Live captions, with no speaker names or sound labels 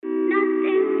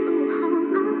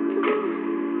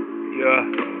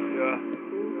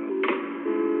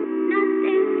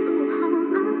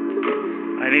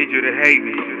need you to hate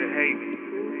me.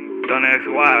 Don't ask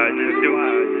why, just do.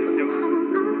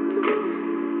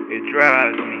 It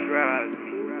drives me.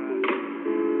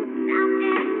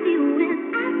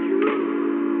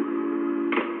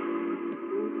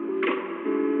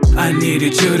 I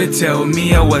needed you to tell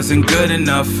me I wasn't good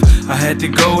enough. I had to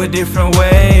go a different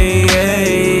way.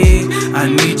 I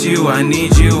need you, I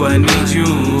need you, I need you.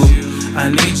 I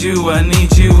need you, I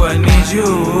need you, I need you.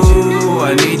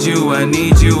 I need you, I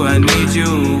need you, I need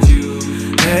you.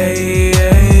 Hey,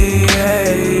 hey,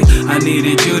 hey. I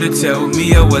needed you to tell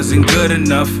me I wasn't good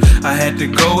enough. I had to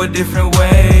go a different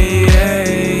way.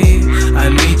 I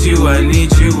need you, I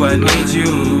need you, I need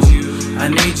you. I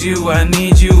need you, I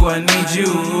need you, I need you.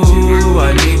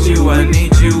 I need you, I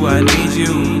need you, I need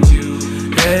you.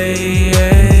 Hey,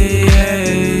 hey,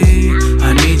 hey.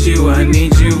 I need you, I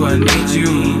need you, I need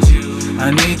you. I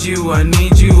need you, I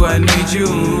need you, I need you.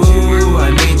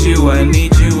 I need you, I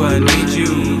need you, I need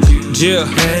you. Yeah.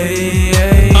 Hey,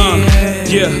 hey, hey.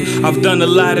 Yeah, I've done a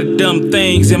lot of dumb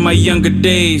things in my younger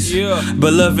days,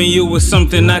 but loving you was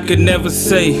something I could never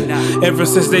say. Ever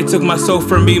since they took my soul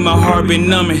from me, my heart been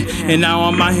numbing, and now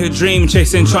I'm out here dream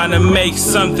chasing, trying to make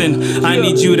something. I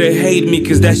need you to hate me,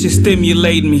 cause that shit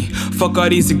stimulate me. Fuck all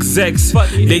these execs,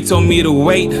 they told me to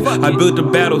wait. I built a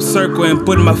battle circle and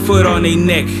put my foot on their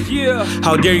neck.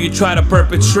 How dare you try to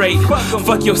perpetrate?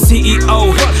 Fuck your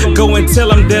CEO, go and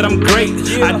tell him that I'm great.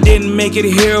 I didn't make it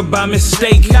here by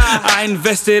mistake. I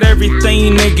invested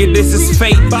everything, nigga, this is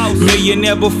fate.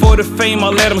 Millionaire before the fame,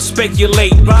 I'll let them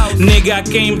speculate. Nigga, I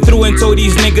came through and told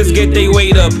these niggas get they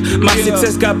weight up. My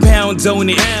success got pounds on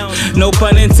it, no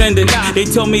pun intended. They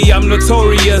told me I'm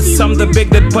notorious, I'm the big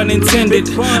that pun intended.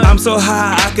 I'm so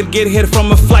high, I could get hit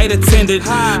from a flight attendant.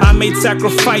 I made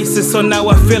sacrifices, so now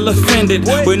I feel offended.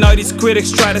 When all these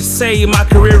critics try to say my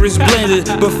career is blended,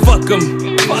 but fuck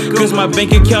them, cause my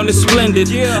bank account is splendid.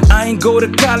 I ain't go to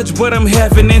college, but I'm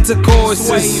having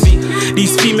intercourses.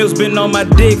 These females been on my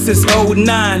dick since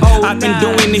 09. I've been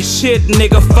doing this shit,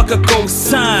 nigga, fuck a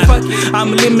cosign.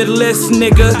 I'm limitless,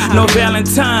 nigga, no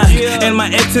Valentine. And my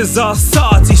exes all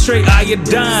salty, straight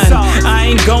iodine. I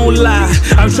ain't gon' lie,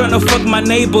 I'm tryna fuck my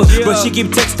neighbor, but she keep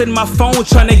texting my phone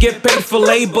tryna get paid for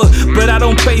labor. But I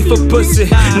don't pay for pussy,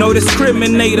 no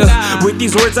discriminator. With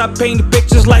these words I paint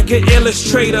pictures like an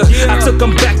illustrator. I took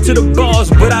them back to the bars,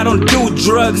 but I don't do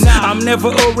drugs. I'm never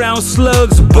around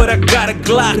slugs, but I got a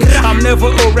Glock. I'm never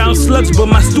around slugs, but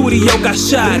my studio got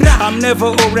shot. I'm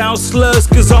never around slugs,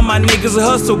 cause all my niggas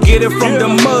hustle. Get it from the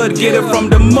mud, get it from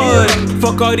the mud.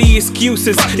 Fuck all the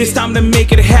excuses, it's time to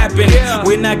make it happen.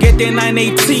 When I get that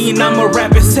 918, I'ma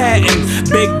rap it satin.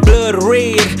 Big blood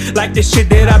red, like the shit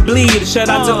that I bleed. Shout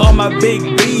out to all my big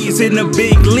B's in the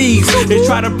big leagues. They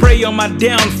try to prey on my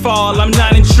downfall, I'm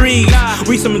not intrigued.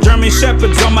 We some German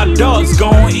shepherds, on my dogs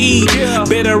gon' eat.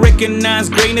 Better recognize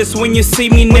greatness when you see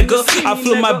me, nigga. I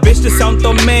flew my bitch to Sao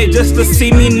Tome just to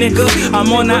see me, nigga.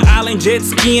 I'm on an island jet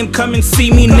skiing, come and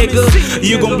see me, nigga.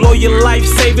 You gon' blow your life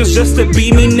savings just to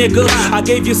be me, nigga. I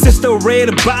gave your sister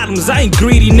red bottoms, I ain't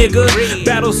greedy, nigga.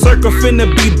 Battle circle finna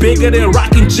be bigger than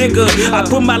rockin' jigger. I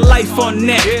put my life on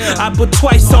that, I put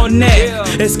twice on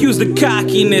that. Excuse the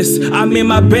cockiness, I'm in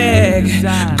my bag.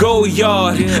 Go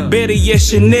yard, better yet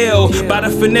Chanel. Bout to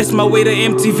finesse my way to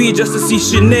MTV just to see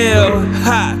Chanel.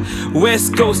 Ha,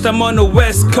 West Coast, I'm on the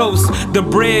West Coast. The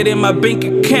bread in my bank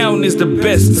account is the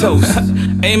best toast.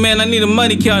 Hey man, I need a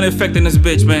money count effect in this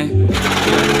bitch, man.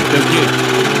 Let's get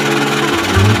it.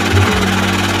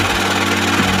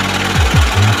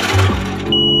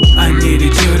 I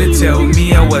needed you to tell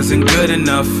me I wasn't good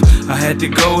enough. I had to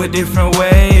go a different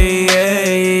way.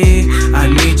 I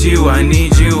need you, I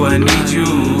need you, I need you.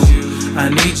 I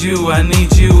need you, I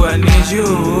need you, I need you.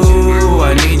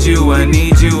 I need you, I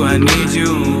need you, I need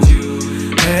you.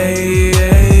 Hey,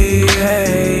 hey,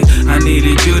 hey. I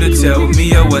needed you to tell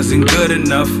me I wasn't good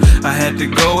enough. I had to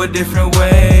go a different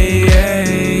way.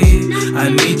 I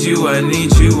need you, I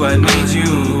need you, I need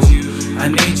you. I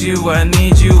need you, I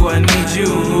need you, I need you.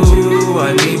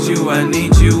 I need you, I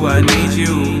need you, I need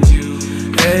you.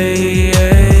 Hey,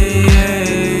 hey,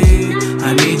 hey.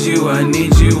 I need you, I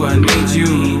need you, I need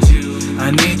you. I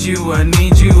need you, I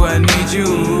need you, I need you.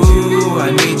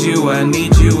 I need you, I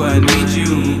need you, I need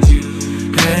you.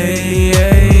 Hey,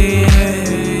 hey, hey.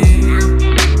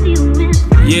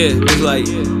 Yeah, it's like,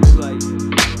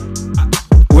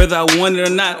 whether I want it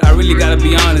or not, I really gotta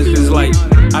be honest. It's like,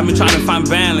 I've been trying to find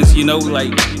balance, you know,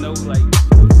 like,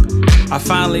 I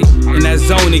finally in that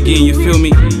zone again, you feel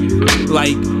me?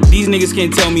 Like, these niggas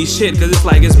can't tell me shit, cause it's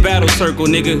like, it's battle circle,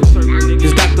 nigga.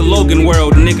 It's Dr. Logan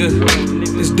world, nigga.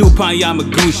 It's DuPont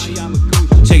Yamaguchi.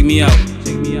 Check me out.